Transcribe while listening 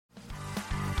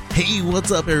Hey,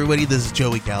 what's up, everybody? This is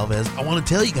Joey Galvez. I want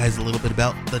to tell you guys a little bit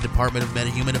about the Department of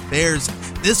Meta-Human Affairs.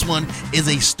 This one is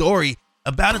a story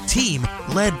about a team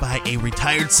led by a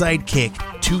retired sidekick,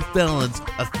 2 felons,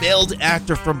 a failed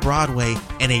actor from Broadway,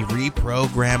 and a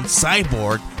reprogrammed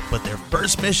cyborg. But their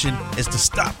first mission is to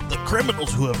stop the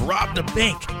criminals who have robbed a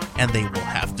bank, and they will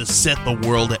have to set the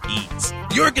world at ease.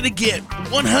 You're going to get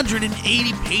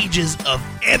 180 pages of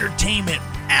entertainment,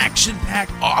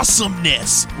 action-packed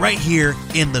awesomeness right here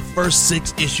in the first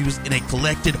 6 issues in a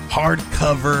collected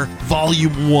hardcover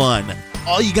volume 1.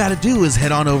 All you gotta do is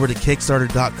head on over to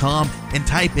Kickstarter.com and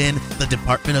type in the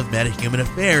Department of Meta-Human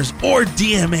Affairs or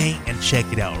DMA and check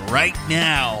it out right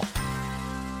now.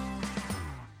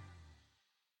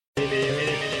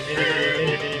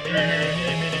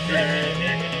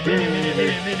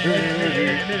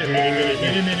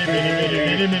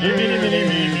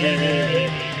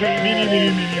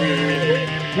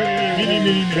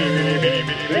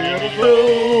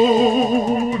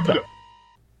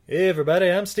 Hey everybody,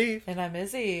 I'm Steve. And I'm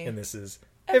Izzy. And this is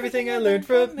Everything I Learned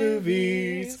from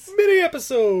Movies.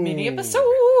 Mini-episode!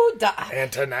 Mini-episode!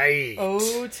 And tonight...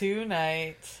 Oh,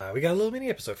 tonight. we got a little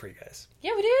mini-episode for you guys.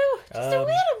 Yeah, we do. Just a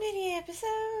little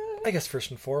mini-episode. I guess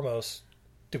first and foremost,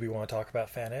 do we want to talk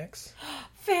about FanX?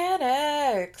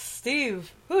 FanX!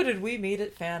 Steve, who did we meet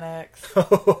at FanX?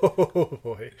 Oh,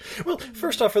 boy. Well,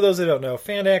 first off, for those that don't know,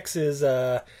 FanX is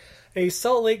a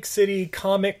Salt Lake City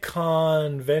Comic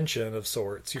Convention of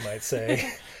sorts, you might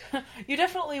say. You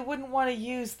definitely wouldn't want to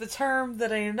use the term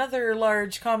that another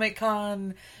large Comic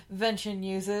Convention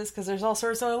uses, because there's all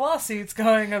sorts of lawsuits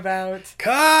going about.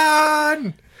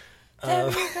 Con!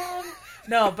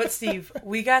 No, but Steve,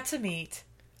 we got to meet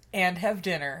and have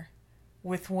dinner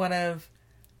with one of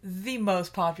the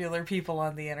most popular people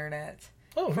on the internet.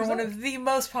 Oh, for one of the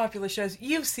most popular shows.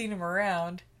 You've seen him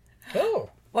around. Oh.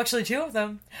 Well, actually, 2 of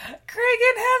them. Craig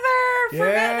and Heather from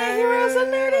Matinee Heroes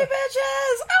and Nerdy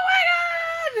Bitches. Oh my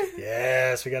god!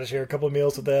 Yes, we got to share a couple of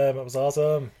meals with them. It was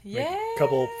awesome. Yeah. A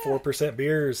couple 4%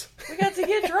 beers. We got to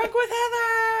get drunk with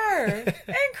Heather.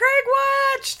 And Craig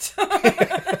watched.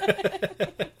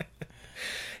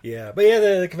 Yeah, but yeah,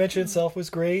 the convention itself was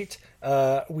great.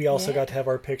 We also got to have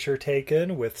our picture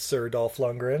taken with Sir Dolph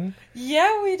Lundgren.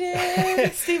 Yeah, we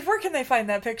did. Steve, where can they find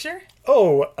that picture?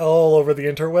 Oh, all over the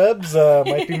interwebs.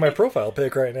 Might be my profile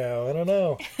pic right now. I don't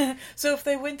know. So if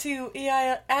they went to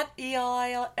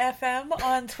EILFM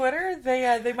on Twitter,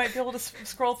 they might be able to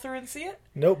scroll through and see it?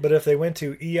 Nope, but if they went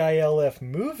to EILF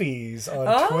Movies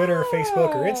on Twitter,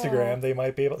 Facebook, or Instagram, they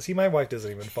might be able to... See, my wife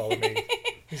doesn't even follow me.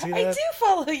 You see that? I do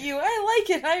follow you. I like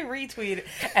it. I retweet it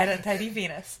at Untidy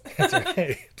Venus. That's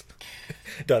right.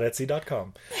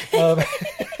 .etsy.com.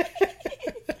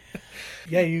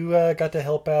 Yeah, you got to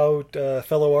help out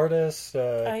fellow artists.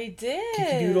 I did.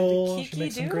 Kiki Doodle. Kiki She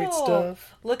makes some Doodle. great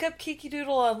stuff. Look up Kiki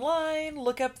Doodle online.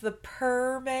 Look up the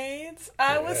Permaids.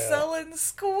 I was selling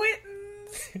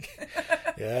squittins.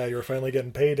 Yeah, you were finally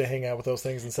getting paid to hang out with those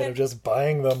things instead of just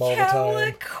buying them all the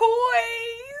time. Calicoys.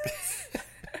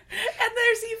 And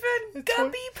there's even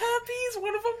guppy puppies.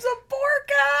 One of them's a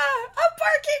Borka. A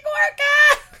barking orca.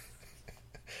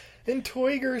 And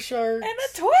Toiger sharks. And a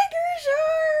Toiger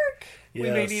shark. Yes.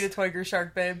 We may need a Toiger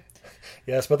shark, babe.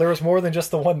 Yes, but there was more than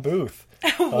just the one booth.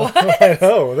 What? I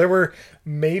know. There were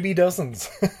maybe dozens.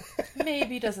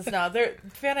 Maybe dozens now.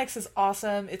 FanX is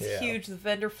awesome. It's Yeah. huge. The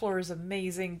vendor floor is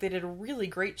amazing. They did a really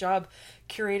great job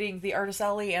curating the artist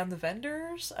alley and the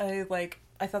vendors.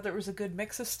 I thought there was a good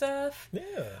mix of stuff. Yeah.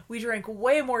 We drank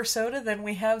way more soda than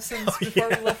we have since before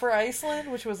we left for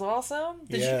Iceland, which was awesome.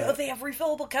 Did you know they have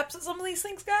refillable cups at some of these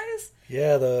things, guys?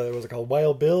 Yeah, what was it called?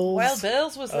 Wild Bill's? Wild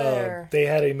Bill's was there. They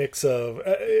had a mix of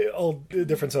all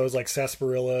different sodas like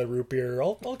sarsaparilla, root beer,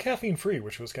 all caffeine free,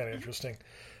 which was kind of interesting.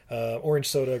 Orange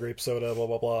soda, grape soda, blah,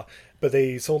 blah, blah. But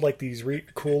they sold like these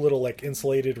cool little like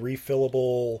insulated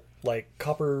refillable like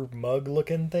copper mug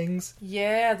looking things.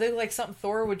 Yeah, they like something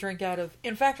Thor would drink out of.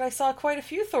 In fact, I saw quite a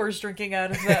few Thors drinking out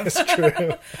of them. That's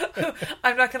true.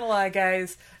 I'm not gonna lie,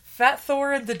 guys. Fat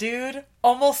Thor and the dude,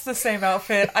 almost the same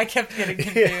outfit. I kept getting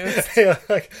confused. Yeah,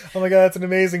 like, oh my god, that's an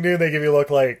amazing dude. They give you a look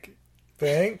like,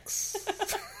 thanks.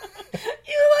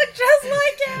 You look just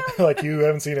like him. Like, you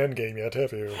haven't seen Endgame yet,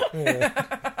 have you? Yeah.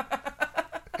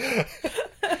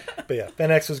 But yeah,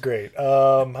 FanX was great.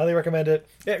 Highly recommend it.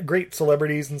 Yeah, great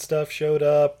celebrities and stuff showed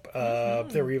up.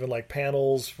 There were even like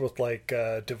panels with like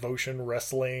devotion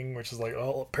wrestling, which is like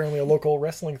apparently a local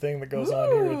wrestling thing that goes on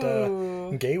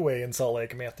here at Gateway in Salt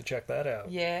Lake. I may have to check that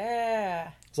out.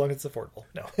 Yeah. As long as it's affordable.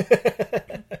 No.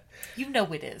 You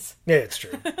know it is. Yeah, it's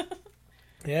true.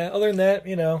 Yeah, other than that,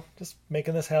 just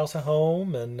making this house a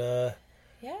home and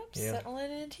Yep, Yeah.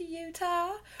 settling into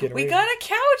Utah. Getting We ready. got a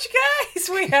couch, guys!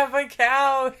 We have a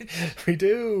couch! We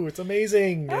do. It's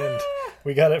amazing. And Ah.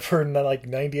 we got it for like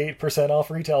 98%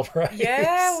 off retail price.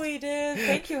 Yeah, we did.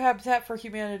 Thank you, Habitat for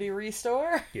Humanity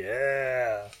Restore.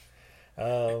 Yeah.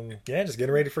 Yeah, just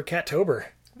getting ready for Cattober.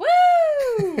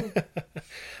 Woo!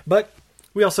 But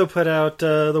we also put out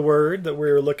the word that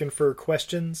we're looking for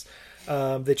questions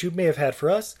that you may have had for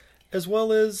us, as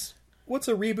well as what's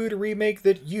a reboot or remake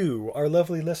that you, our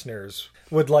lovely listeners,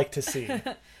 would like to see.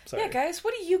 Sorry. Yeah, guys,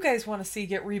 what do you guys want to see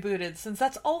get rebooted, since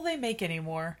that's all they make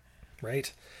anymore?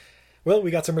 Right. Well, we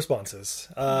got some responses.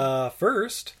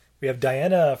 First, we have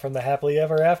Diana from the Happily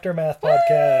Ever Aftermath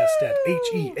podcast at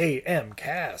HEAM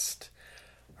Cast.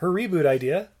 Her reboot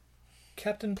idea,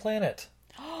 Captain Planet.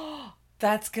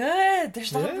 That's good.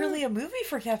 There's not Yeah. really a movie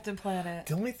for Captain Planet.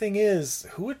 The only thing is,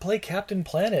 who would play Captain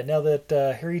Planet now that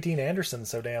Harry Dean Anderson's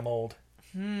so damn old?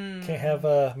 Can't have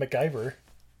MacGyver.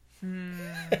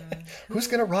 Who's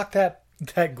gonna rock that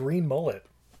green mullet?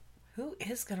 Who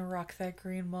is gonna rock that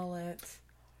green mullet?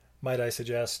 Might I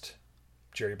suggest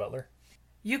Jerry Butler?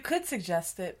 You could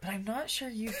suggest it, but I'm not sure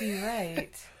you'd be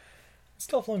right. What's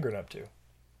Dolph Lundgren up to?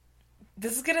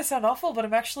 This is gonna sound awful, but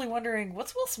I'm actually wondering,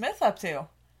 what's Will Smith up to?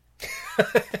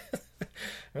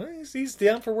 Well, he's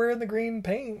down for wearing the green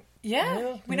paint.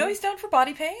 Yeah, we know he's down for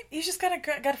body paint. He's just got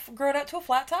to grow it out to a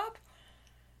flat top.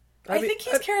 I think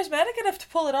he's charismatic enough to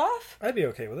pull it off. I'd be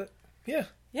okay with it. Yeah,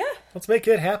 Yeah. let's make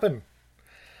it happen.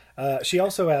 She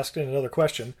also asked in another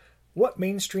question, what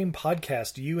mainstream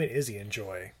podcast do you and Izzy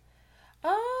enjoy?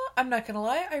 I'm not gonna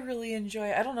lie, I really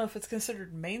enjoy. I don't know if it's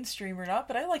considered mainstream or not,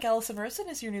 but I like Allison Rosen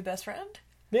as your new best friend.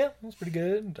 Yeah, that's pretty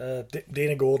good.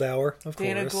 Dana Goldauer, of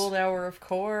Dana course. Goldauer, of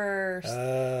course.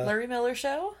 Larry Miller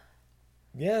Show.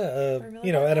 Yeah,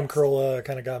 Miller Adam podcast. Carolla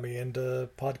kind of got me into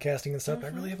podcasting and stuff. Mm-hmm.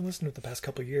 I really haven't listened to it the past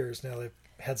couple of years. Now they've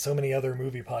had so many other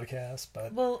movie podcasts,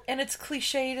 but Well, and it's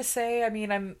cliche to say. I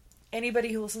mean,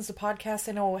 anybody who listens to podcasts,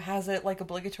 I know has it like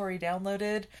obligatory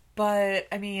downloaded. But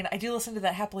I mean, I do listen to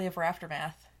that Happily Ever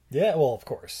Aftermath. yeah, well, of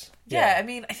course. Yeah, I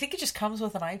mean, I think it just comes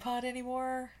with an iPod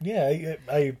anymore. Yeah,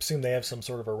 I assume they have some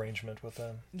sort of arrangement with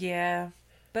them. Yeah,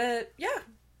 but yeah,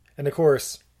 And of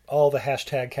course, all the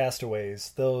hashtag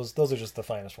castaways, those are just the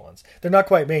finest ones. They're not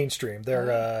quite mainstream.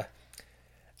 They're,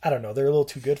 I don't know, they're a little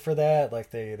too good for that. Like,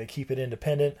 they keep it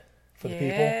independent for the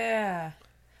people. yeah.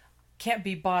 Can't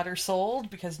be bought or sold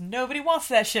because nobody wants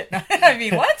that shit. I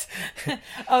mean, what?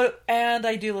 Oh, and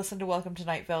I do listen to Welcome to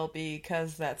Night Vale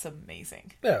because that's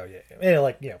amazing. Oh, yeah. And,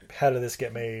 like, How Did This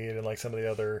Get Made? And, like, some of the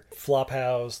other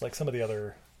Flophouse, like, some of the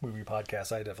other movie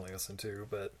podcasts I definitely listen to.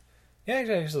 But, yeah,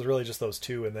 it's really just those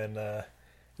two. And then the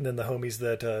homies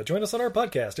that join us on our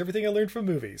podcast, Everything I Learned from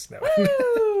Movies. No.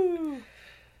 Woo!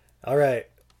 All right.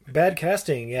 Bad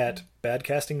Casting at Bad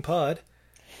Casting Pod.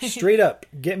 Straight up,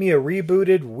 get me a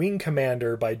rebooted Wing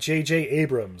Commander by J.J.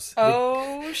 Abrams.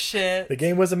 Oh, shit. The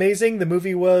game was amazing. The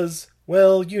movie was,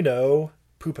 well,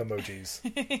 poop emojis.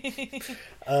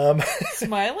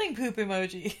 Smiling poop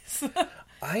emojis.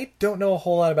 I don't know a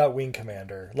whole lot about Wing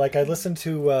Commander. Like, I listened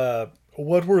to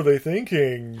What Were They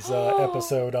Thinking's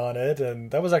episode on it,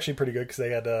 and that was actually pretty good because they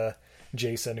had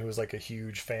Jason, who was like a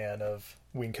huge fan of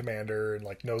Wing Commander and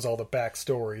like knows all the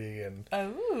backstory and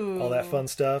Oh. all that fun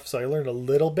stuff. So I learned a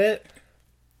little bit.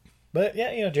 But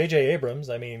yeah, J.J. Abrams,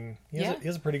 I mean, he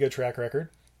has a pretty good track record.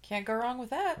 Can't go wrong with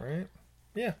that. Right?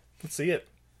 Yeah, let's see it.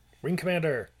 Wing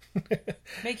Commander.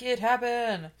 Make it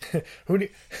happen. Who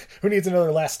needs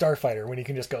another Last Starfighter when you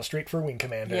can just go straight for Wing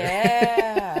Commander?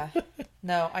 Yeah.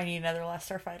 No, I need another Last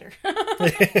Starfighter.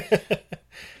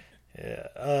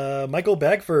 Yeah. Michael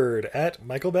Bagford at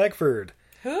Michael Bagford.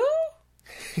 Who?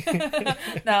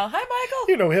 No, hi, Michael.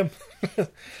 You know him.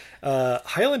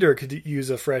 Highlander could use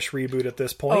a fresh reboot at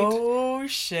this point. Oh,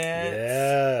 shit.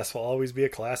 Yes, will always be a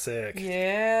classic.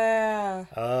 Yeah.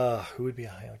 Who would be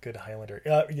a good Highlander?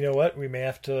 You know what? We may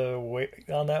have to wait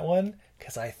on that one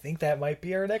because I think that might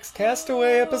be our next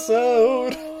Castaway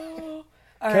episode. All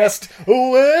right.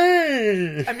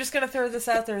 Castaway! I'm just going to throw this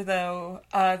out there, though.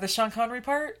 The Sean Connery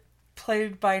part,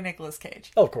 played by Nicolas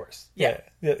Cage. Oh, of course. Yeah.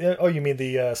 Yeah. Oh, you mean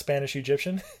the Spanish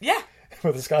Egyptian Yeah.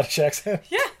 with a Scottish accent?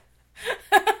 Yeah.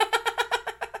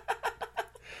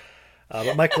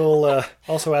 But Michael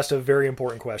also asked a very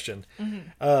important question.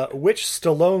 Mm-hmm. Which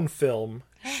Stallone film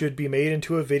should be made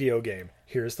into a video game?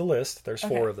 Here's the list. There's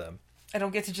 4 of them. I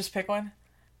don't get to just pick one?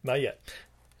 Not yet.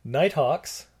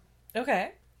 Nighthawks,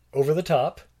 Okay. Over the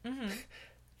Top,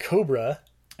 Cobra,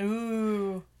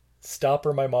 Ooh. Stop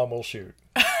or My Mom Will Shoot.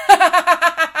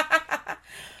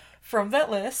 From that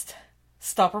list,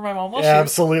 Stop or My Mom Will Shoot.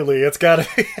 Absolutely. It's got to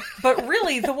be. But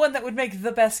really, the one that would make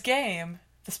the best game,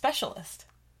 The Specialist.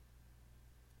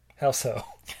 How so?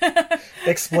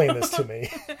 Explain this to me.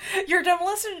 You're a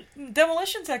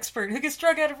demolitions expert who gets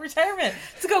drug out of retirement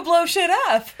to go blow shit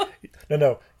up.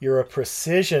 No. You're a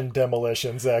precision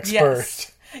demolitions expert.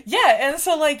 Yes. Yeah, and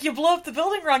so, like, you blow up the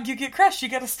building wrong, you get crushed, you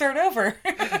gotta start over.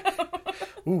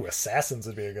 Ooh, Assassins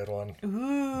would be a good one.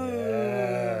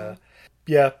 Ooh.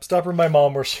 Yeah, stop her, my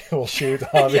mom, where she will shoot,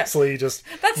 obviously. Just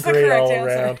that's great the correct all answer.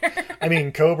 around. I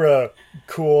mean, Cobra,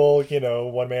 cool,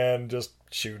 one man just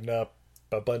shooting up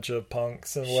a bunch of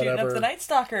punks and Shooting whatever. up the Night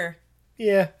Stalker.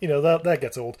 Yeah, that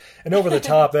gets old. And over the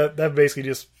top, that basically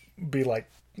just be like,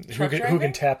 who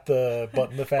can tap the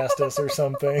button the fastest or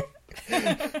something.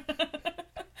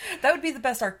 That would be the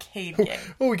best arcade game.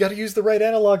 Oh, we gotta use the right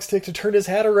analog stick to turn his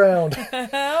hat around.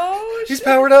 Oh, He's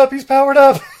powered up, You've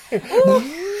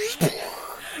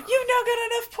now got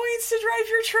enough points to drive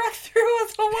your truck through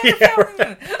with a water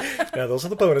fountain. Now, those are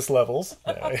the bonus levels.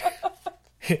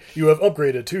 You have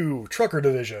upgraded to Trucker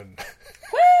Division.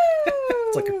 Woo!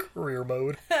 It's like a career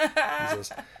mode.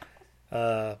 Jesus.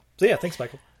 So yeah, thanks,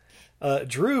 Michael.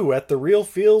 Drew at the Real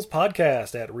Feels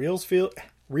Podcast at Real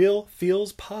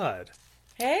Feels Pod.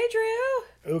 Hey, Drew.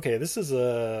 Okay, this is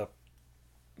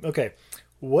okay.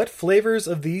 What flavors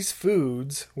of these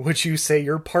foods would you say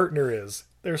your partner is?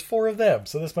 There's 4 of them,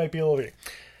 so this might be a little bit.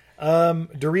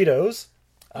 Doritos.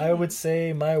 I would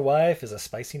say my wife is a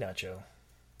spicy nacho.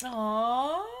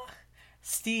 Aww.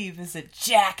 Steve is a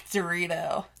Jack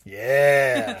Dorito.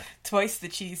 Yeah. Twice the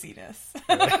cheesiness.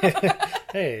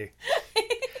 Hey.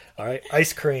 All right,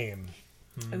 ice cream.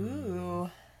 Ooh.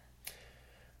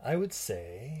 I would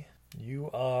say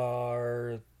you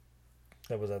are...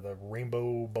 That was the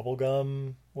rainbow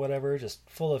bubblegum, whatever, just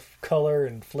full of color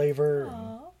and flavor.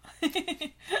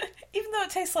 Even though it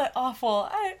tastes like awful,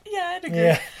 I'd agree.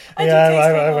 Yeah,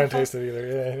 I wouldn't taste it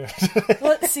either. Yeah.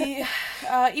 Let's see.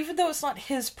 Even though it's not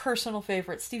his personal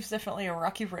favorite, Steve's definitely a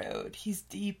rocky road. He's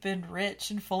deep and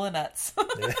rich and full of nuts.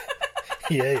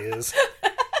 Yeah, he is.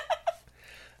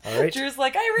 All right. Drew's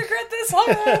like, I regret this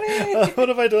already. What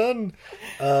have I done?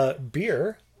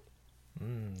 Beer.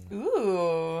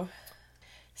 Ooh.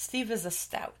 Steve is a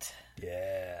stout.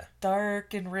 Yeah.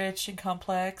 Dark and rich and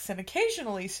complex and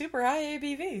occasionally super high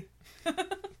ABV.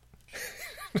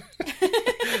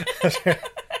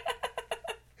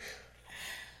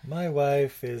 My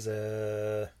wife is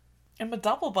a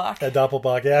Doppelbock. A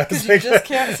Doppelbock, yeah. Because you just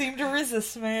can't seem to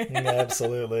resist me.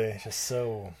 Absolutely. Just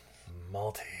so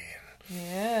malty.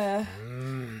 Yeah.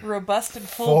 Robust and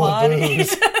full-bodied.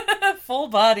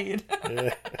 Full-bodied.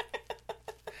 Yeah.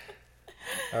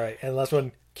 All right, and last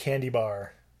one, candy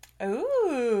bar.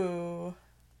 Ooh.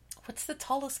 What's the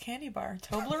tallest candy bar?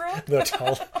 Toblerone?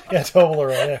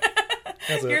 Toblerone, yeah.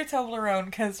 That's You're a Toblerone,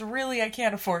 because really I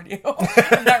can't afford you.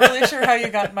 I'm not really sure how you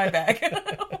got in my bag.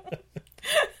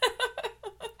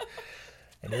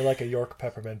 And you're like a York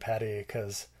peppermint patty,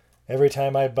 because every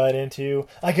time I bite into you,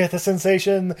 I get the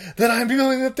sensation that I'm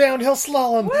doing the downhill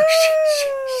slalom.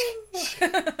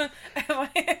 Am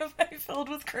I filled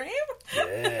with cream?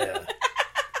 Yeah.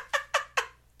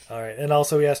 All right, and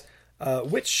also he asked,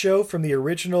 which show from the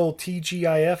original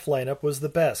TGIF lineup was the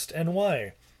best, and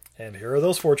why? And here are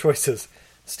those 4 choices.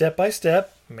 Step by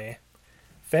Step, meh.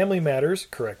 Family Matters,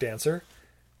 correct answer.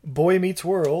 Boy Meets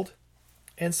World,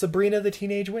 and Sabrina the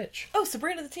Teenage Witch. Oh,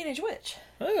 Sabrina the Teenage Witch.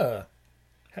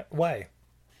 Why?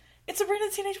 It's Sabrina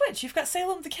the Teenage Witch. You've got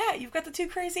Salem the Cat. You've got the 2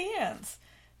 crazy aunts.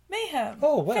 Mayhem.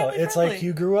 Oh, wow. Family It's friendly. like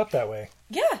you grew up that way.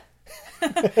 Yeah.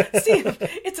 Steve,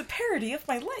 it's a parody of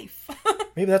my life.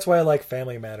 Maybe that's why I like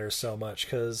Family Matters so much,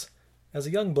 because as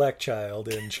a young black child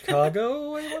in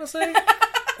Chicago, I want to say,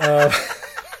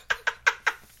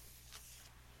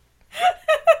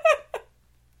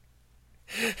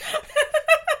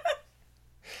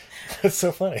 it's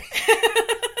so funny.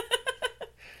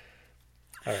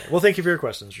 All right. Well, thank you for your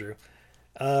questions, Drew.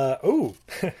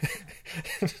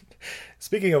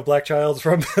 Speaking of black childs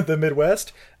from the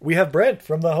Midwest, we have Brent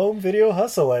from the Home Video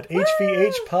Hustle at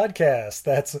HVH Podcast.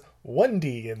 That's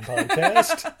 1D in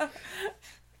podcast.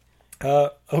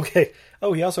 Okay.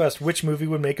 Oh, he also asked which movie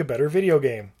would make a better video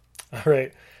game. All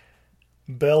right.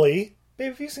 Belly.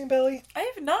 Babe, have you seen Belly?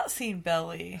 I have not seen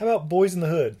Belly. How about Boys in the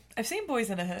Hood? I've seen Boys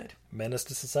in the Hood. Menace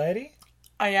to Society?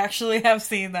 I actually have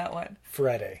seen that one.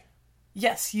 Friday.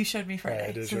 Yes, you showed me Friday.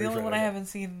 I did So show the you only one I Friday. haven't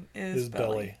seen is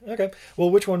Belly. Okay. Well,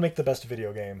 which one make the best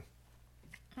video game?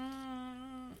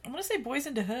 I'm going to say Boys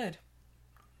in the Hood.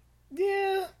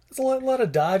 Yeah. There's a lot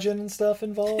of dodging and stuff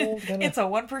involved. Kinda. It's a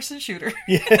one-person shooter.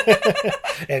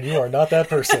 And you are not that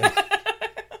person.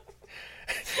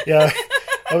 Yeah.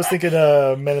 I was thinking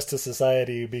Menace to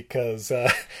Society because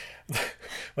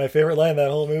my favorite line in that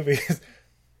whole movie is,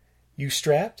 "You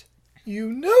strapped?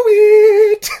 You know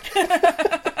it!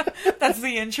 That's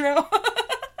the intro.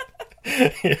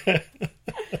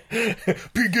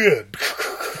 Be good!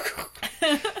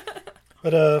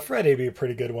 But Friday would be a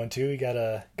pretty good one, too. You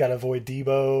gotta avoid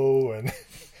Debo and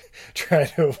try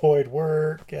to avoid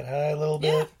work, get high a little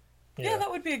bit. Yeah,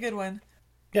 that would be a good one.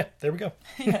 Yeah, there we go.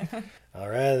 Yeah. All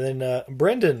right, then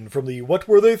Brendan from the What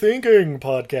Were They Thinking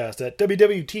podcast at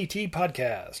WWTT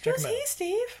Podcast. Check Who's him out. he,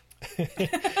 Steve?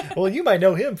 Well, you might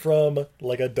know him from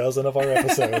like a dozen of our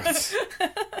episodes.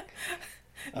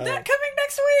 That coming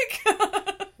next week.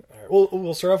 All right,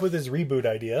 we'll start off with his reboot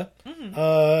idea.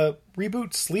 Reboot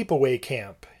Sleepaway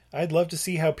Camp. I'd love to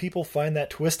see how people find that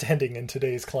twist ending in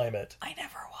today's climate. I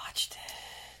never watched it.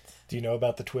 Do you know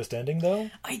about the twist ending,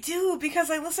 though? I do, because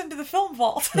I listened to the Film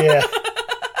Vault. Yeah.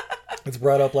 It's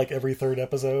brought up like every third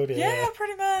episode. Yeah,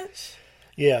 pretty much.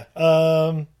 Yeah.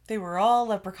 They were all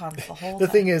leprechauns the whole The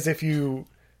time. thing is, if you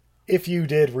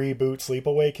did reboot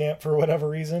Sleepaway Camp for whatever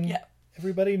reason,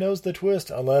 everybody knows the twist,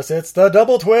 unless it's the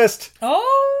double twist.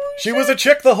 Oh, She was a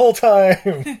chick the whole time.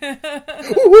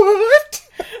 What?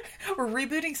 We're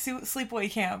rebooting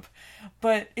Sleepaway Camp,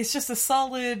 but it's just a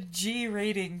solid G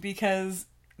rating because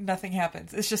nothing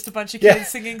happens. It's just a bunch of kids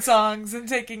singing songs and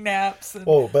taking naps. And...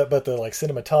 Oh, but the like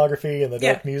cinematography and the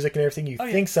dark music and everything, you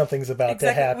think something's about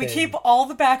to happen. We keep all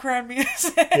the background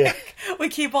music. Yeah. We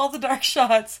keep all the dark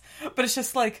shots, but it's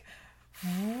just like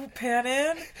pan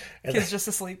in, And kids just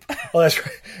asleep. Oh, that's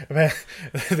right. Man,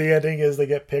 the ending is they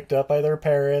get picked up by their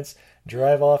parents,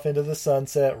 drive off into the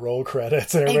sunset, roll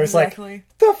credits, and everybody's like,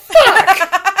 the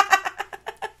fuck?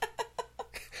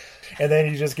 And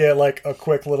then you just get like a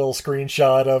quick little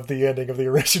screenshot of the ending of the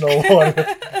original one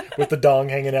with the dong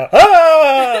hanging out.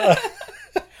 Ah!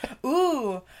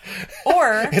 Ooh.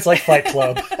 Or it's like Fight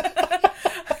Club.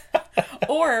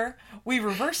 Or we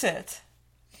reverse it.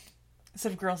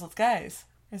 Instead of girls, it's guys.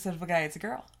 Instead of a guy, it's a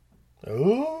girl.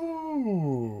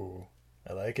 Ooh.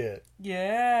 I like it.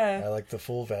 Yeah. I like the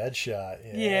full vag shot.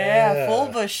 Yeah, full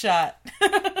bush shot.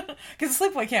 Because the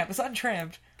sleepaway camp is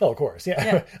untrimmed. Oh, of course.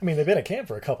 Yeah. I mean, they've been at camp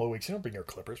for a couple of weeks. You don't bring your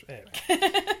clippers.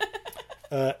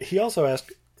 Anyway. He also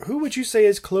asked, who would you say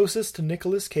is closest to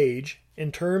Nicolas Cage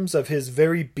in terms of his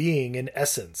very being and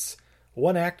essence?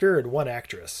 One actor and one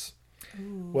actress.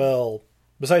 Ooh. Well,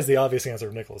 besides the obvious answer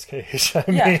of Nicolas Cage.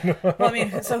 I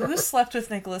mean, so who slept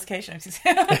with Nicolas Cage?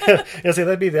 Yeah, so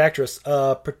that'd be the actress.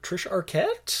 Patricia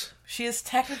Arquette? She has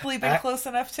technically been close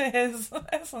enough to his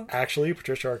essence. Actually,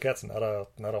 Patricia Arquette's not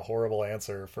a horrible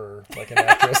answer for like an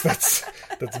actress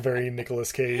that's very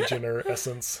Nicolas Cage in her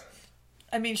essence.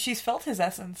 I mean, she's felt his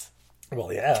essence.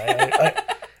 Well, yeah,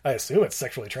 I assume it's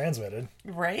sexually transmitted.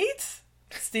 Right?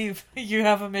 Steve, you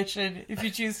have a mission if you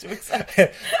choose to accept.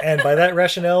 And by that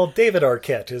rationale, David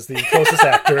Arquette is the closest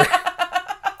actor.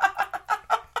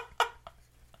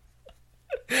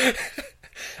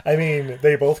 I mean,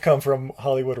 they both come from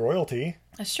Hollywood royalty.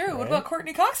 That's true. Right? What about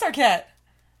Courtney Cox Arquette?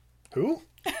 Who?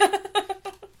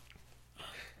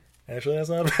 Actually, that's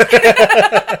not...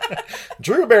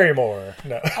 Drew Barrymore.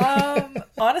 No.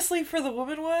 Honestly, for the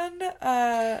woman one,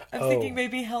 I'm thinking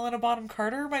maybe Helena Bonham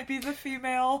Carter might be the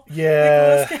female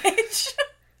Nicolas Cage.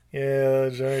 Yeah,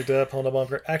 Johnny Depp, Helena Bonham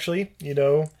Carter. Actually,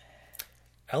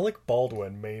 Alec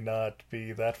Baldwin may not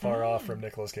be that far off from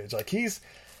Nicolas Cage. Like, he's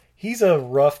a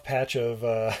rough patch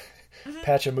of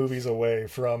movies away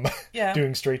from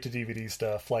doing straight to DVD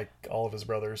stuff like all of his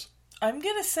brothers. I'm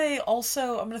going to say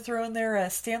also, I'm going to throw in there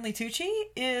Stanley Tucci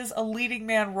is a leading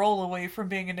man role away from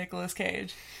being a Nicolas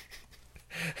Cage.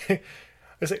 I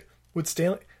say, would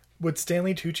Stanley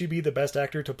Tucci be the best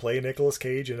actor to play Nicolas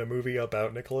Cage in a movie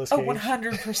about Nicolas Cage? Oh,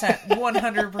 100%.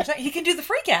 100%. He can do the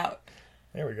freak out.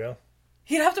 There we go.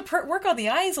 He'd have to work on the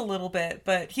eyes a little bit,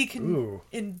 but he can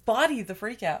embody the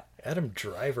freak out. Adam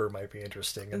Driver might be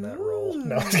interesting in that role.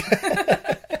 No.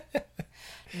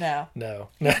 He's not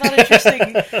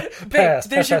interesting.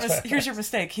 Here's your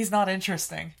mistake. He's not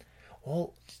interesting.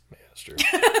 Well, yeah, that's true.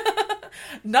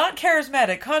 Not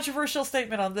charismatic. Controversial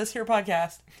statement on this here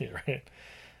podcast. You're right.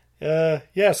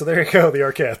 Yeah, so there you go, the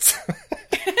Arquettes.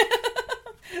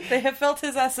 They have felt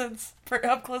his essence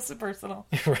up close and personal.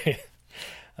 Right.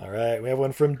 All right, we have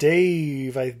one from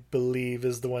Dave, I believe,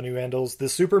 is the one who handles the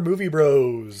Super Movie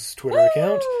Bros Twitter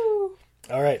account.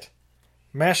 All right.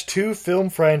 Mash two film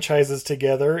franchises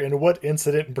together, and what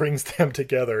incident brings them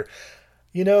together?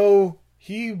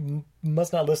 He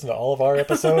must not listen to all of our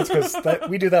episodes, because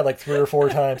we do that like 3 or 4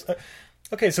 times.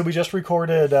 Okay, so we just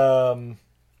recorded the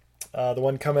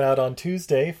one coming out on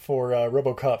Tuesday for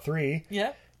RoboCop 3.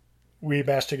 Yep. We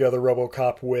mashed together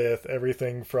RoboCop with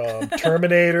everything from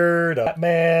Terminator to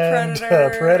Batman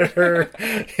to Predator.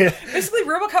 Basically,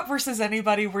 RoboCop versus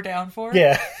anybody we're down for.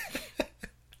 Yeah.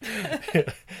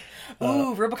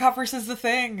 Ooh, RoboCop versus the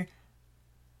Thing.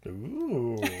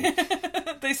 Ooh.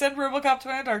 They send RoboCop to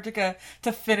Antarctica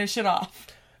to finish it off.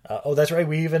 Oh, that's right.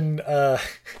 We even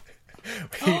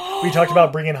we talked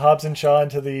about bringing Hobbs and Shaw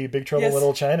into the Big Trouble in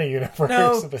Little China universe.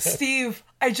 No, Steve,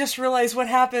 I just realized what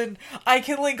happened. I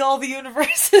can link all the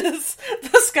universes.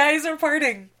 The skies are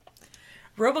parting.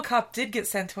 RoboCop did get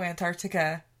sent to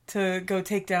Antarctica to go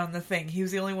take down the Thing. He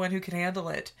was the only one who could handle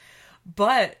it.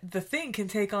 But the Thing can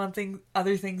take on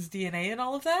other things' DNA and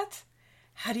all of that.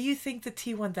 How do you think the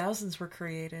T-1000s were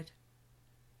created?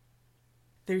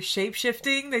 They're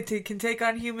shape-shifting. They can take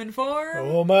on human form.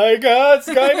 Oh my god,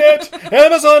 Skynet!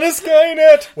 Amazon is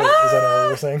Skynet! Wait, is that not what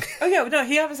we're saying? Oh yeah, no,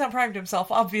 he Amazon primed himself,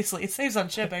 obviously. It saves on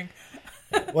shipping.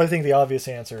 Well, I think the obvious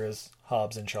answer is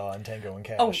Hobbs and Shaw and Tango and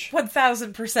Cash. Oh,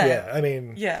 1,000%. Yeah, I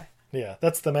mean... Yeah. Yeah,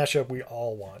 that's the mashup we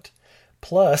all want.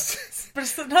 Plus... But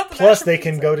it's not the plus, they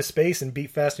can go to space and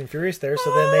beat Fast and Furious there,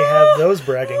 so then they have those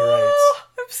bragging rights.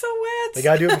 I'm so wet. They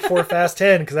gotta do it before Fast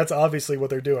 10, because that's obviously what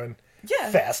they're doing. Yeah.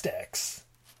 Fast X.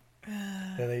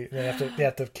 They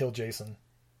have to kill Jason.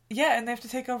 Yeah, and they have to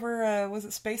take over, was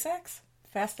it SpaceX?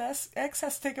 Fast X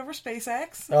has to take over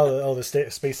SpaceX. Oh, the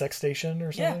SpaceX station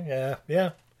or something? Yeah.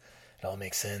 It all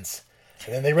makes sense.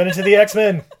 And then they run into the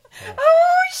X-Men.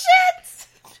 Oh, shit!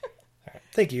 All right.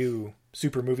 Thank you,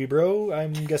 Super Movie Bro.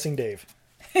 I'm guessing Dave.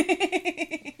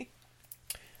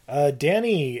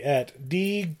 Danny at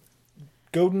D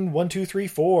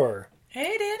Godin1234.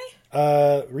 Hey, Danny.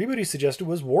 Reboot he suggested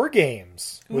was War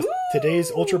Games. With today's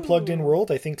ultra plugged in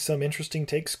world, I think some interesting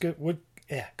takes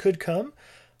could come,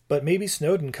 but maybe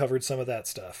Snowden covered some of that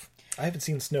stuff. I haven't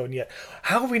seen Snowden yet.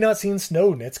 How have we not seen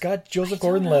Snowden? It's got Joseph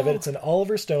Gordon-Levitt. It's an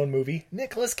Oliver Stone movie.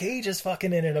 Nicolas Cage is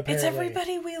fucking in it, apparently. It's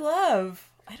everybody we love.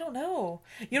 I don't know.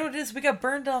 You know what it is? We got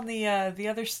burned on the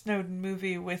other Snowden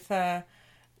movie with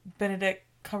Benedict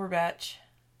Cumberbatch.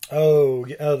 Oh,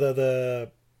 the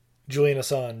Julian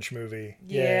Assange movie.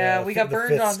 Yeah, we got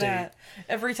burned on that.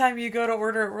 Every time you go to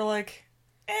order it, we're like,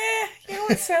 you know,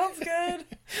 it sounds good.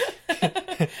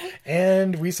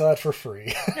 And we saw it for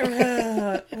free.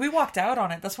 We walked out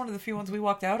on it. That's one of the few ones we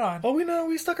walked out on. Oh,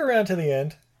 we stuck around to the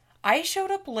end. I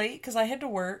showed up late because I had to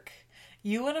work.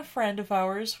 You and a friend of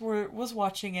ours was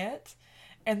watching it.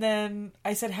 And then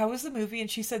I said, how was the movie? And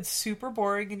she said, super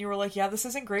boring. And you were like, yeah, this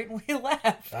isn't great. And we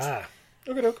left.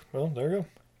 Okay. Well, there you go.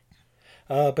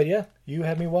 But yeah, you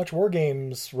had me watch War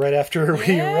Games right after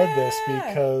we read this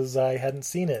because I hadn't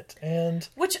seen it.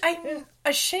 Which I'm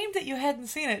ashamed that you hadn't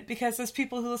seen it because as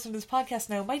people who listen to this podcast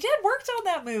know, my dad worked on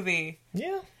that movie.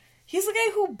 Yeah. He's the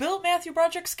guy who built Matthew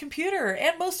Broderick's computer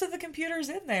and most of the computers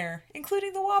in there,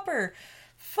 including the Whopper.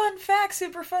 Fun fact,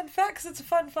 super fun fact, because it's a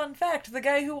fun fact. The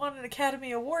guy who won an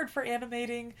Academy Award for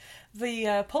animating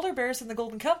the polar bears in the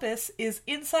Golden Compass is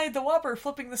inside the Whopper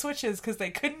flipping the switches because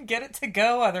they couldn't get it to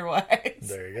go otherwise.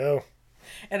 There you go.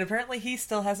 And apparently he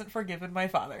still hasn't forgiven my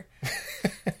father.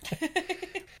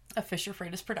 A Fisher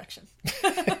Freitas production.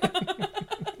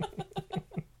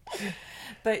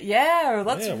 But yeah,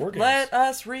 let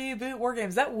us reboot War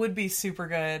Games. That would be super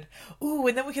good. Ooh,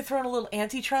 and then we could throw in a little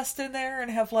antitrust in there and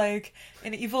have like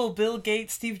an evil Bill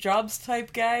Gates, Steve Jobs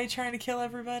type guy trying to kill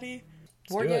everybody.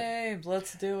 War Games,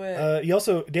 let's do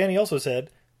it. Danny also said,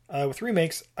 with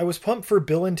remakes, I was pumped for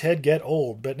Bill and Ted Get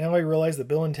Old, but now I realize that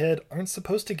Bill and Ted aren't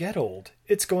supposed to get old.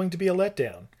 It's going to be a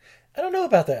letdown. I don't know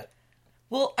about that.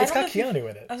 Well, it's got Keanu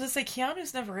in it. I was going to say,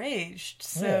 Keanu's never aged,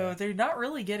 so they're not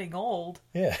really getting old.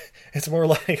 Yeah, it's more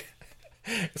like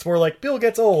Bill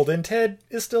gets old and Ted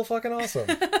is still fucking awesome.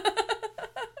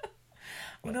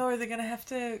 Oh no, are they going to have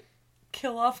to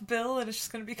kill off Bill and it's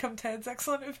just going to become Ted's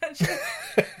Excellent Adventure?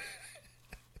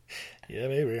 Yeah,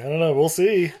 maybe. I don't know. We'll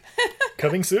see.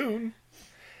 Coming soon.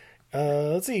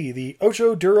 Let's see. The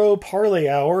Ocho Duro Parlay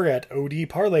Hour at OD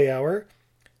Parlay Hour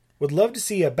would love to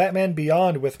see a Batman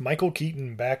Beyond with Michael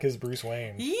Keaton back as Bruce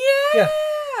Wayne.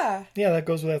 Yeah, that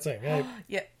goes without saying.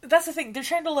 Yeah, that's the thing. They're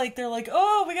trying to they're like,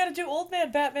 oh, we got to do old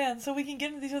man Batman so we can get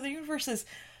into these other universes.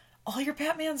 All your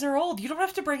Batmans are old. You don't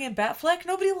have to bring in Batfleck.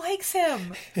 Nobody likes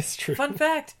him. It's true. Fun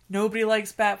fact: nobody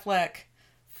likes Batfleck.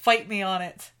 Fight me on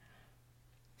it.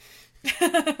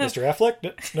 Mr.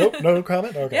 Affleck? Nope, no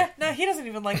comment? Okay. Yeah, no, he doesn't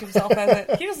even like himself as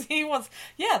it. He wants,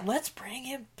 let's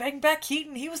bring back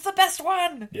Keaton. He was the best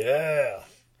one. Yeah.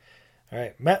 All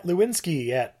right. Matt Lewinsky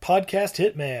at Podcast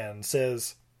Hitman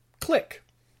says, Click.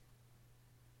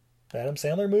 Adam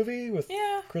Sandler movie with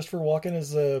Christopher Walken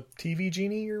as a TV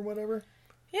genie or whatever?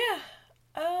 Yeah.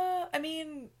 I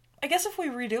mean, I guess if we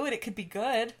redo it, it could be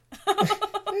good.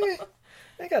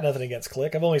 I got nothing against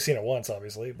Click. I've only seen it once,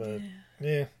 obviously, but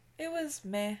yeah. It was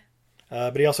meh.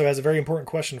 But he also has a very important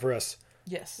question for us.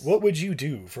 Yes. What would you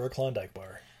do for a Klondike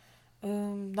bar?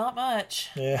 Not much.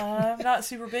 Yeah. I'm not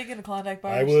super big into Klondike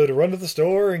bars. I would run to the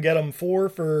store and get them 4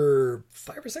 for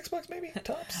 $5 or $6 maybe,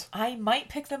 tops. I might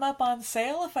pick them up on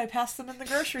sale if I pass them in the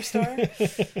grocery store.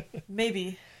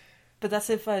 Maybe. But that's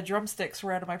if drumsticks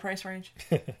were out of my price range.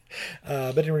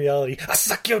 But in reality, I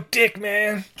suck your dick,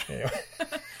 man. Anyway.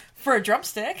 For a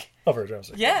drumstick? Oh, for a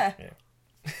drumstick. Yeah.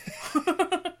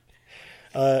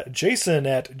 Jason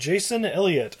at Jason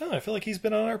Elliott. Oh, I feel like he's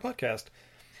been on our podcast.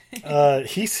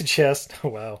 He suggests, oh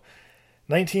wow,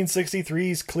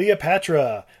 1963's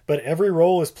Cleopatra, but every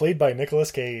role is played by Nicolas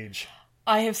Cage.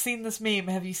 I have seen this meme.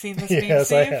 Have you seen this meme, Yes,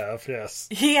 Steve? I have, yes.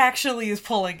 He actually is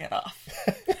pulling it off.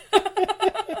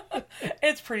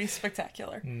 It's pretty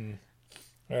spectacular.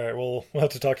 All right, we'll have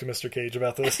to talk to Mr. Cage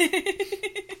about this.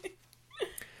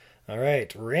 All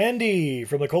right, Randy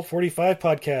from the Colt 45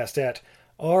 podcast at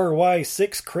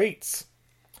RY6 Crates.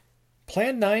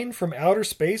 Plan 9 from outer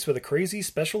space with a crazy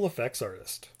special effects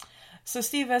artist. So,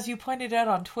 Steve, as you pointed out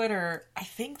on Twitter, I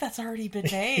think that's already been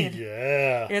made.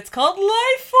 Yeah. It's called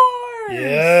Life Force!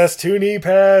 Yes, 2 knee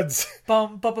pads.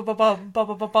 Bum bum bum bum bum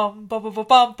bum bum bum bum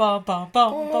bum bum bum bum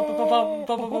bum bum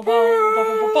bum bum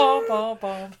bum bum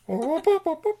bum.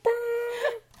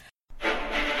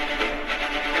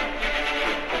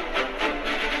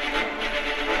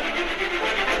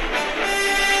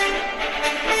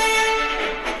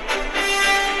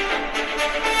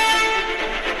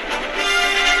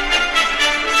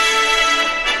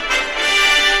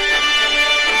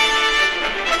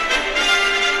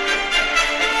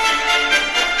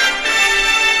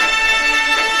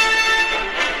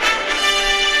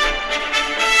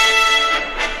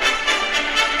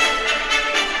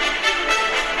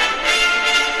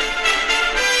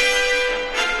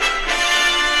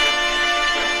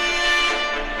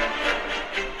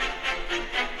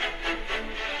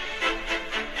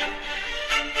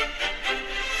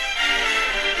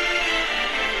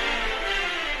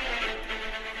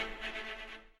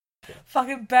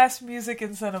 Fucking best music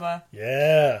in cinema.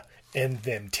 Yeah, and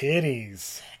them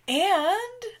titties. And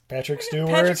Patrick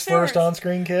Stewart's first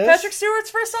on-screen kiss. Patrick Stewart's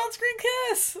first on-screen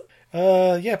kiss.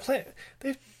 Yeah,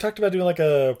 they've talked about doing like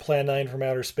a Plan 9 from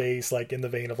outer space, like in the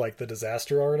vein of like the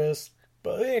Disaster Artist,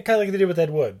 but kind of like they did with Ed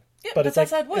Wood. Yeah, but but it's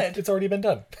that's like Ed Wood. It's already been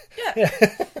done. Yeah.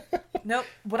 Nope.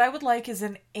 What I would like is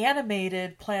an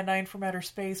animated Plan 9 from outer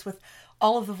space with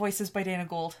all of the voices by Dana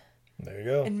Gould. There you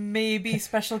go. And maybe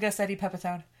special guest Eddie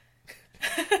Pepitone.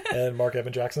 And Mark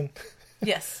Evan Jackson.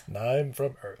 Yes. 9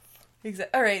 from Earth.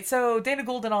 Exactly. All right. So Dana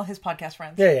Gould and all his podcast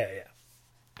friends. Yeah.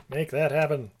 Make that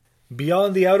happen.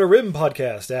 Beyond the Outer Rim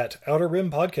podcast at Outer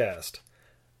Rim Podcast.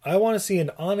 I want to see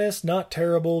an honest, not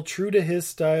terrible, true to his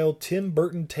style Tim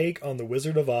Burton take on The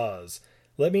Wizard of Oz.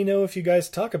 Let me know if you guys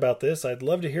talk about this. I'd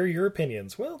love to hear your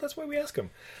opinions. Well, that's why we ask them.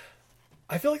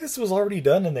 I feel like this was already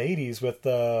done in the 80s with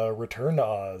Return to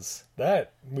Oz.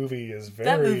 That movie is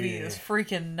That movie is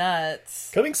freaking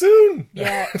nuts. Coming soon!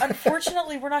 Yeah,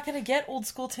 unfortunately, we're not going to get old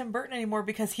school Tim Burton anymore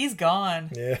because he's gone.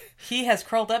 Yeah. He has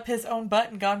curled up his own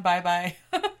butt and gone bye-bye.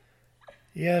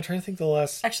 Yeah, I'm trying to think the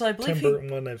last Actually, I believe Tim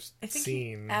Burton one I've think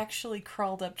seen. he actually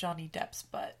crawled up Johnny Depp's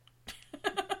butt.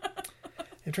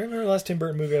 I'm trying to remember the last Tim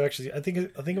Burton movie I think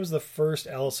it was the first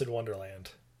Alice in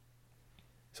Wonderland.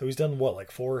 So he's done what,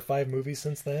 like 4 or 5 movies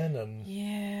since then? And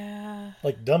Yeah.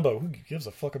 like Dumbo, who gives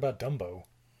a fuck about Dumbo?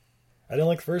 I didn't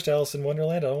like the first Alice in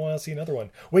Wonderland. I don't want to see another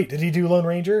one. Wait, did he do Lone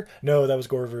Ranger? No, that was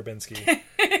Gore Verbinski.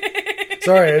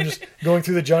 Sorry, I'm just going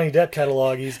through the Johnny Depp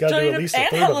catalog. He's got to do at least a and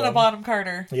third Helena of them. Bonham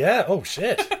Carter. Yeah. Oh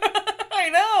shit. I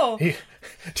know.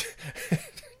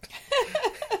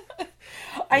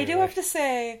 I do have to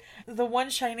say, the one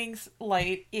shining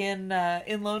light in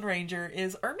Lone Ranger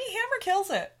is Armie Hammer kills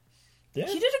it. Yeah.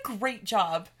 He did a great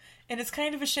job. And it's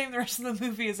kind of a shame the rest of the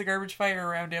movie is a garbage fire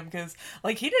around him because,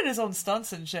 like, he did his own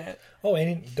stunts and shit. Oh,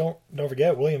 and don't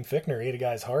forget, William Fichtner ate a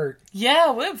guy's heart.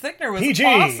 Yeah, William Fichtner was PG.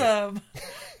 awesome.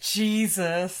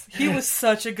 Jesus. He was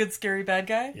such a good scary bad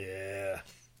guy. Yeah.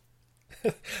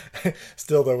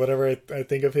 Still, though, whenever I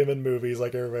think of him in movies,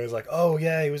 like, everybody's like, oh,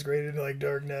 yeah, he was great in, like,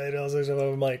 Dark Knight and all this stuff.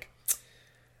 I'm like,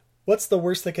 what's the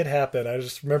worst that could happen? I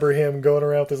just remember him going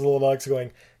around with his little dogs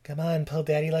going, come on, pull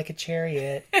daddy like a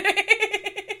chariot.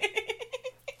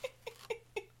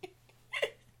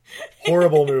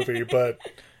 Horrible movie, but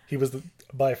he was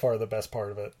by far the best part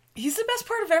of it. He's the best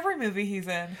part of every movie he's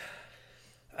in.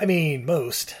 I mean,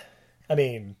 most. I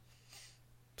mean,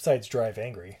 besides Drive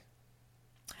Angry.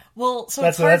 Well, so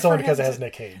that's only because it has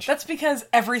Nick Cage. That's because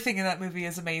everything in that movie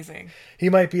is amazing. He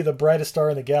might be the brightest star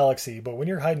in the galaxy, but when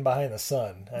you're hiding behind the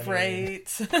sun, I mean...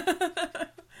 Right.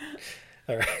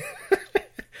 All right.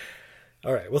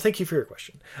 All right. Well, thank you for your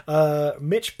question.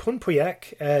 Mitch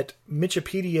Punpuyak at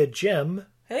Mitchipedia Gem.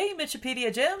 Hey,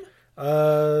 Mitchipedia Jim.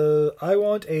 I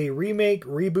want a remake,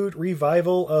 reboot,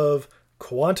 revival of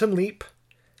Quantum Leap,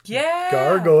 Yeah.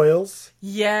 Gargoyles,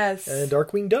 Yes. and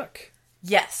Darkwing Duck.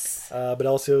 Yes. But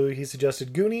also he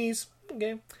suggested Goonies,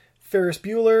 okay, Ferris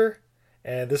Bueller,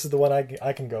 and this is the one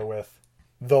I can go with,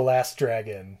 The Last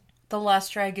Dragon. The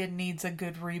Last Dragon needs a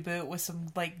good reboot with some,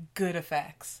 good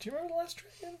effects. Do you remember The Last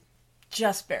Dragon?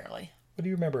 Just barely. What do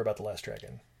you remember about The Last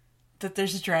Dragon? That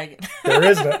there's a dragon. There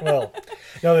is no, well,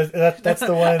 no, that's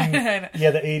the one, I know.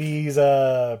 yeah, the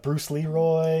 80s, Bruce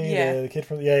Leroy, Yeah. the kid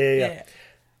from, yeah.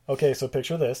 Okay, so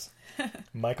picture this.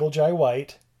 Michael Jai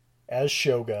White as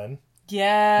Shogun.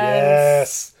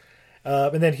 Yes.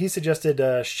 Yes. And then he suggested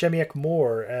Shemiak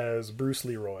Moore as Bruce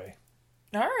Leroy.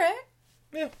 All right.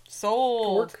 Yeah,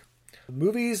 Sold. work.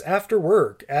 Movies After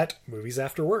Work at Movies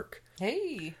After Work.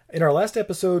 Hey. In our last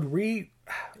episode, we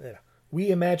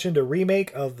imagined a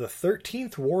remake of The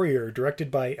 13th Warrior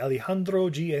directed by Alejandro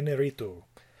G. Inarritu.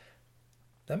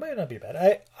 That might not be bad.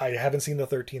 I haven't seen The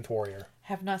 13th Warrior.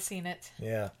 Have not seen it.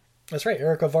 Yeah. That's right.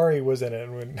 Eric Avari was in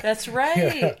it. That's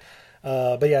right.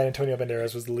 But yeah, Antonio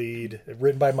Banderas was the lead.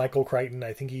 Written by Michael Crichton.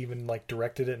 I think he even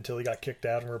directed it until he got kicked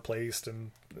out and replaced.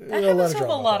 And That happens to him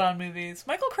a lot on movies.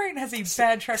 Michael Crichton has a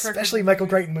bad track record. Especially Michael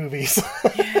Crichton movies.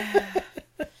 Yeah.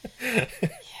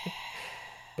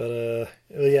 But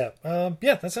yeah,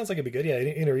 that sounds like it'd be good. Yeah,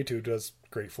 Inarritu does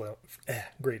great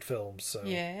films. So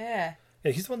Yeah.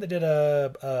 he's the one that did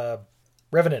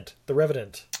Revenant, The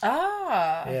Revenant.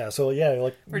 Ah. Yeah, so yeah,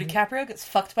 Where DiCaprio gets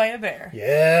fucked by a bear.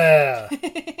 yeah.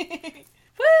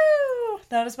 Woo!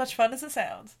 Not as much fun as it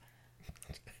sounds.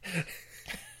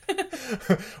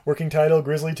 Working title: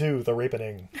 Grizzly 2: The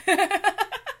Rapening.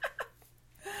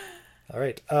 All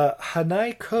right,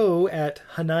 Hanai Ko at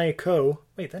Hanai Ko.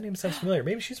 Wait, that name sounds familiar.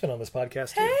 Maybe she's been on this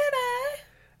podcast too.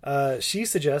 Hannah. She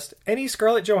suggests any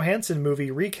Scarlett Johansson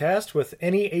movie recast with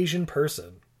any Asian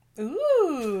person.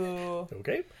 Ooh.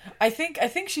 Okay. I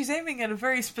think she's aiming at a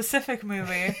very specific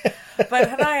movie. But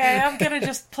Hanai, I am gonna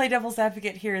just play devil's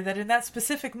advocate here that in that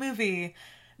specific movie,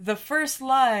 the first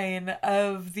line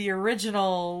of the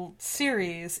original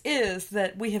series is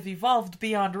that we have evolved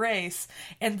beyond race,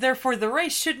 and therefore the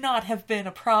race should not have been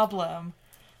a problem.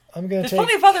 There's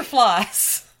plenty of other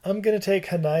flaws. I'm gonna take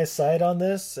Hanai's side on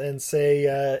this and say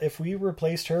if we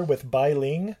replaced her with Bai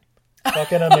Ling,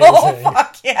 fucking amazing. Oh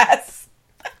fuck yes!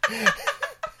 Yes!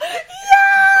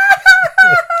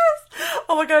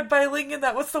 Oh my god, Bai Ling in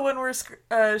that. What's the one where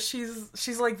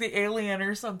she's like the alien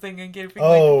or something and giving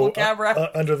like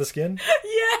camera Under the Skin.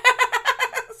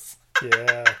 Yes.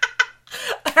 Yeah.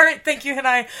 All right, thank you,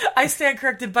 Hanai. I stand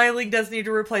corrected. Bai Ling does need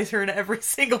to replace her in every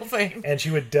single thing. And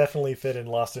she would definitely fit in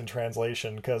Lost in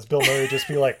Translation because Bill Murray would just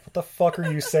be like, "What the fuck are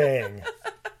you saying?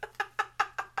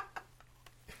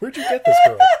 Where'd you get this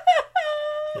girl?"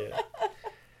 Yeah.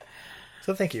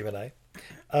 So thank you, Hanai.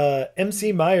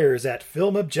 MC Myers at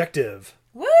Film Objective.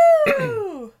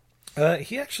 Woo!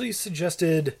 He actually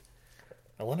suggested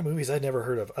a lot of movies I'd never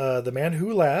heard of. The Man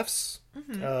Who Laughs,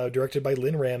 directed by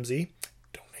Lynn Ramsey.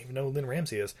 Don't even know who Lynn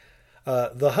Ramsey is.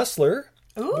 The Hustler,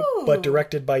 but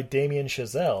directed by Damien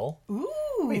Chazelle. Ooh.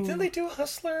 Wait, didn't they do a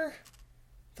Hustler?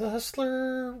 The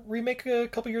Hustler remake a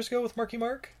couple years ago with Marky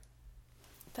Mark?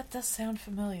 That does sound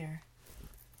familiar.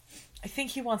 I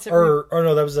think he wants it. Or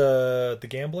no, that was The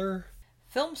Gambler.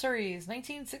 Film series,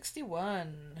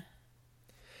 1961.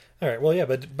 All right, well, yeah,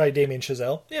 but by Damien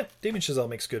Chazelle. Yeah, Damien Chazelle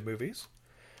makes good movies.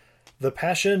 The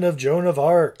Passion of Joan of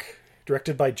Arc,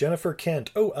 directed by Jennifer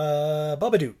Kent. Oh,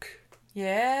 Babadook.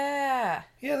 Yeah.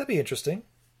 Yeah, that'd be interesting.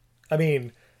 I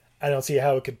mean, I don't see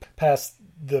how it could pass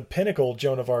the pinnacle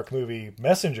Joan of Arc movie,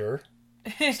 Messenger,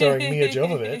 starring Mia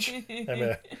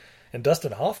Jovovich and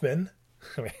Dustin Hoffman.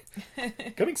 I mean,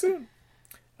 coming soon.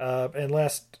 And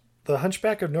last, The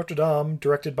Hunchback of Notre Dame,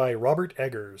 directed by Robert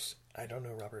Eggers. I don't know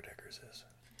who Robert Eggers is.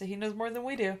 So he knows more than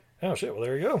we do. Oh, shit. Well,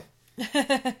 there you go.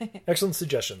 Excellent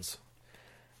suggestions.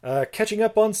 Catching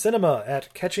Up on Cinema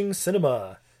at Catching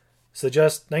Cinema.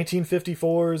 Suggest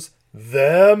 1954's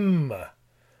Them.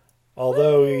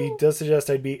 Although he does suggest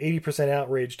I'd be 80%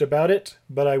 outraged about it,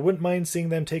 but I wouldn't mind seeing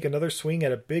them take another swing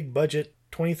at a big budget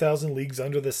 20,000 Leagues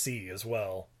Under the Sea as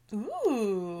well.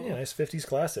 Ooh. Yeah, nice 50s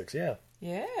classics, yeah.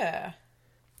 Yeah.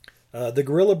 The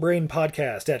Gorilla Brain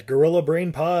Podcast at Gorilla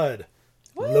Brain Pod.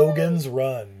 Woo. Logan's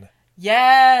Run.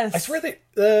 Yes. I swear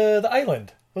the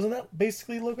island. Wasn't that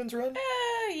basically Logan's Run?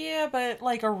 Yeah, but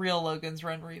like a real Logan's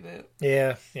Run reboot.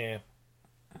 Yeah.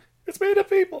 It's made of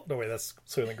people. No, wait, that's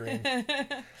Soylent Green.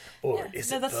 Or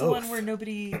is it that's both? the one where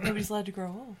nobody's allowed to grow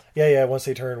old. Yeah, once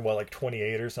they turn, like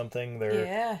 28 or something, they're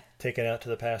Yeah. taken out to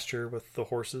the pasture with the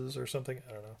horses or something.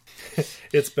 I don't know.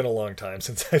 It's been a long time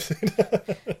since I've seen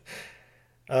it.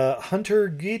 Hunter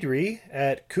Guidry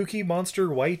at Kooky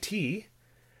Monster YT.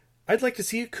 I'd like to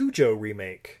see a Cujo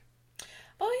remake.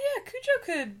 Oh yeah,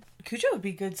 Cujo would be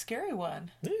a good scary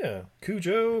one. Yeah,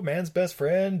 Cujo, man's best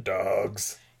friend,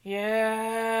 dogs.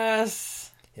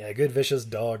 Yes. Yeah, good vicious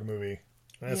dog movie.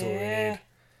 That's what we need.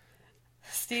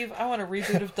 Steve, I want a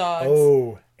reboot of Dogs.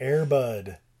 Oh, Air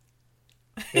Bud.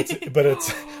 It's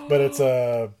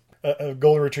a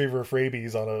golden retriever for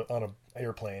rabies on a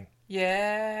airplane.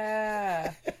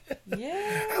 Yeah.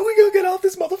 Yeah. How we gonna get off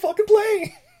this motherfucking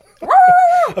plane?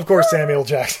 Of course, Samuel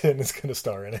Jackson is gonna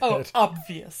star in it. Oh,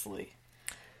 obviously.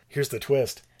 Here's the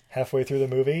twist. Halfway through the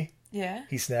movie, Yeah.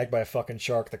 he's snagged by a fucking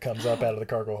shark that comes up out of the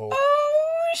cargo hold.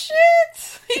 Oh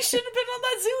shit! He should have been on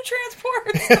that zoo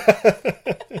transport.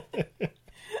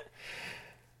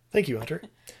 Thank you, Hunter.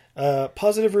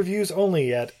 Positive reviews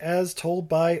only at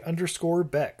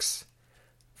 @astoldby_Bex.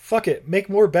 Fuck it, make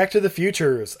more Back to the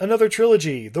Futures. Another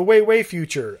trilogy, The Way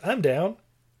Future. I'm down.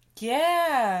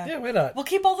 Yeah. Yeah, why not? We'll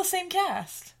keep all the same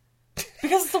cast.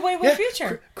 Because it's the Way Yeah,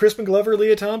 Future. Crispin Glover,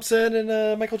 Leah Thompson,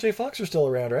 and Michael J. Fox are still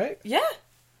around, right? Yeah.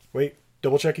 Wait,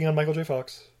 double checking on Michael J.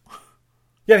 Fox.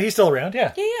 Yeah, he's still around,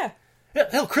 yeah. Yeah.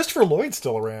 Hell, Christopher Lloyd's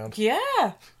still around.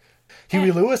 Yeah.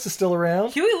 Huey Lewis is still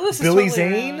around. Huey Lewis is Billy totally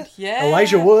Zane. around. Yeah.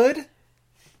 Elijah Wood. I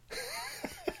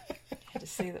had to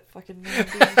say that fucking name.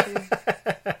 Didn't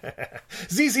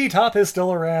you? ZZ Top is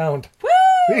still around. Woo!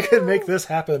 We can make this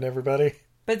happen, everybody.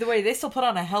 By the way, they still put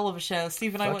on a hell of a show.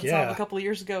 Steve and I went and saw them a couple of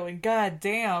years ago, and god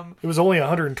damn. It was only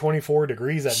 124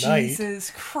 degrees at night.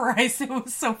 Jesus Christ, it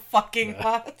was so fucking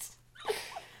hot.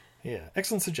 Yeah,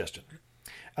 excellent suggestion.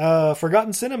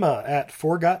 Forgotten Cinema at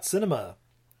Forgot Cinema.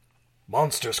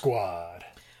 Monster Squad.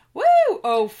 Woo!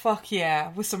 Oh, fuck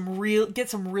yeah. With get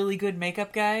some really good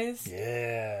makeup guys.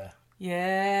 Yeah.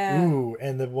 Yeah. Ooh,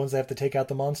 and the ones that have to take out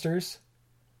the monsters?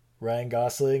 Ryan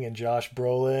Gosling and Josh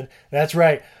Brolin. That's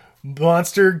right.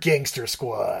 Monster Gangster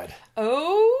Squad.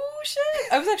 Oh,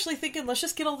 shit. I was actually thinking, let's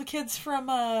just get all the kids from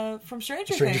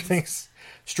Stranger Things.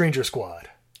 Stranger Squad.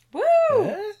 Woo!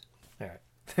 All right.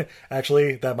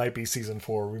 Actually, that might be season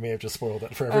 4. We may have just spoiled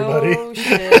it for everybody. Oh,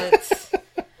 shit.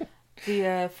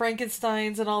 The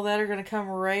Frankensteins and all that are going to come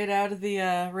right out of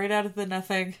the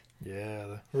nothing.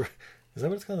 Yeah. Is that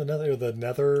what it's called? The Nether?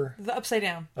 The Upside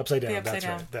Down. Upside Down. The Upside That's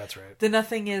Down. right. That's right. The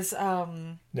nothing is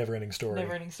Never-ending story.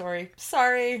 Never-ending story.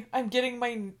 Sorry, I'm getting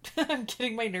my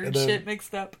nerd shit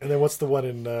mixed up. And then what's the one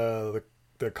in the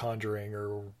Conjuring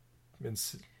or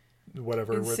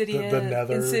whatever? Insidious. The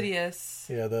Nether. Insidious.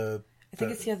 Yeah, I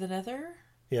think it's the Nether.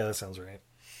 Yeah, that sounds right.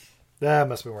 That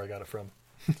must be where I got it from.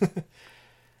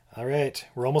 All right,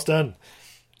 we're almost done.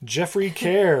 Jeffrey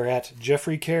Care at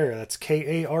Jeffrey Care. That's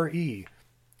Kare.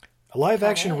 A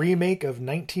live-action remake of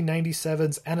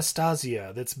 1997's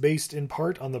Anastasia that's based in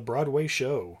part on the Broadway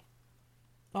show.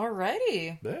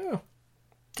 Alrighty. Yeah.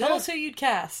 Tell us who you'd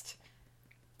cast.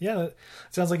 Yeah, it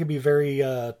sounds like it'd be very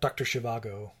Dr.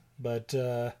 Zhivago. But,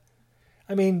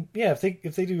 I mean, yeah,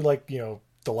 if they do, like, you know,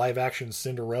 the live-action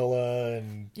Cinderella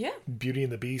and Beauty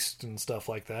and the Beast and stuff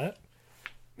like that,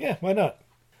 yeah, why not?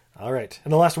 All right,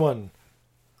 and the last one.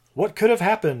 What could have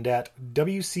happened at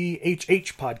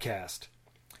WCHH Podcast?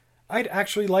 I'd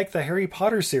actually like the Harry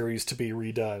Potter series to be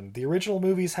redone. The original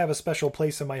movies have a special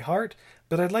place in my heart,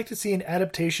 but I'd like to see an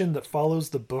adaptation that follows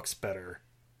the books better.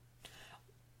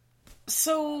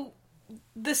 So,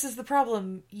 this is the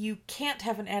problem. You can't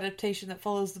have an adaptation that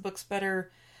follows the books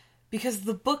better because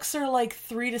the books are like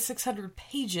 300 to 600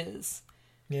 pages.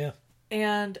 Yeah.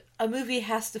 And a movie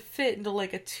has to fit into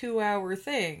like a 2-hour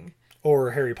thing.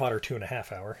 Or Harry Potter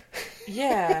 2.5 hour.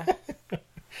 Yeah.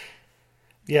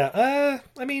 Yeah,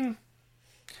 I mean,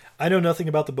 I know nothing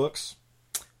about the books.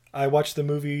 I watched the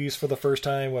movies for the first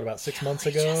time, about 6 months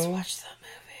ago? Just watched the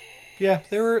movie. Yeah,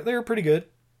 they were pretty good.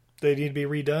 They need to be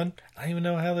redone. I don't even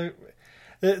know how they're...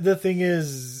 The thing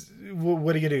is,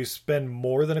 what are you going to do? Spend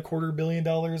more than $250 million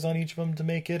on each of them to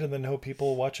make it and then hope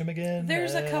people watch them again?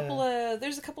 There's a couple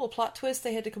of plot twists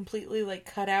they had to completely like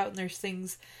cut out, and there's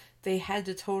things they had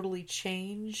to totally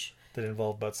change. That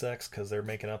involve butt sex because they're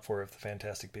making up for it with the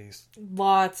Fantastic Beasts.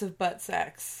 Lots of butt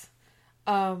sex.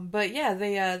 But yeah,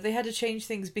 they had to change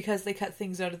things because they cut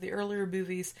things out of the earlier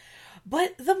movies.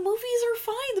 But the movies are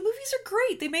fine. The movies are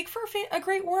great. They make for a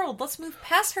great world. Let's move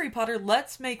past Harry Potter.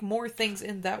 Let's make more things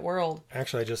in that world.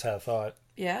 Actually, I just had a thought.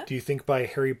 Yeah? Do you think by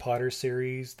Harry Potter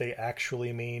series they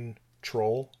actually mean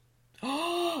troll?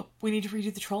 We need to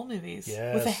redo the Troll movies.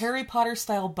 Yes. With a Harry Potter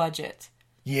style budget.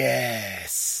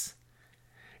 Yes.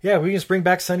 Yeah, we can just bring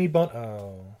back Sunny Bun.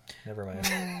 Oh, never mind.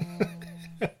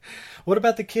 What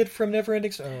about the kid from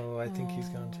Neverending? Oh, I think he's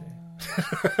gone too.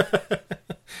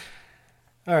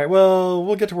 All right, well,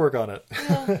 we'll get to work on it.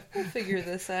 We'll figure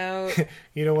this out.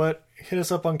 You know what? Hit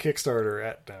us up on Kickstarter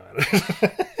at...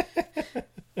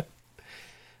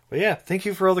 But yeah, thank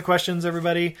you for all the questions,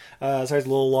 everybody. Sorry, it's a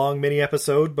little long mini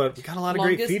episode, but we got a lot of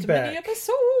great feedback. Mini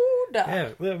episode.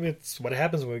 Yeah, it's what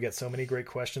happens when we get so many great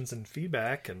questions and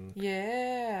feedback. And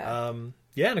yeah.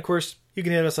 And of course, you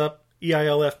can hit us up,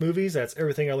 EILF Movies. That's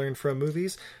Everything I Learned from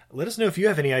Movies. Let us know if you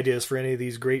have any ideas for any of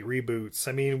these great reboots.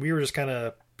 I mean, we were just kind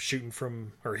of shooting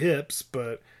from our hips,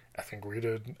 but I think we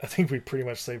did. I think we pretty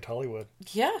much saved Hollywood.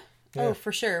 Yeah. Oh,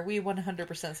 for sure. We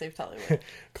 100% saved Hollywood.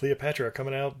 Cleopatra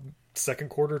coming out second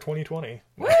quarter 2020.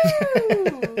 Woo!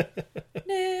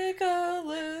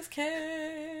 Nicolas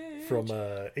Cage. From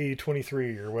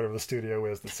A23 or whatever the studio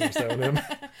is that seems to own him.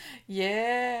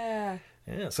 Yeah.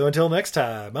 Yeah, so until next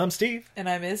time, I'm Steve. And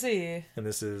I'm Izzy. And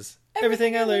this is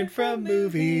Everything I Learned from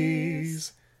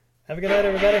Movies. Have a good night,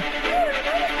 everybody.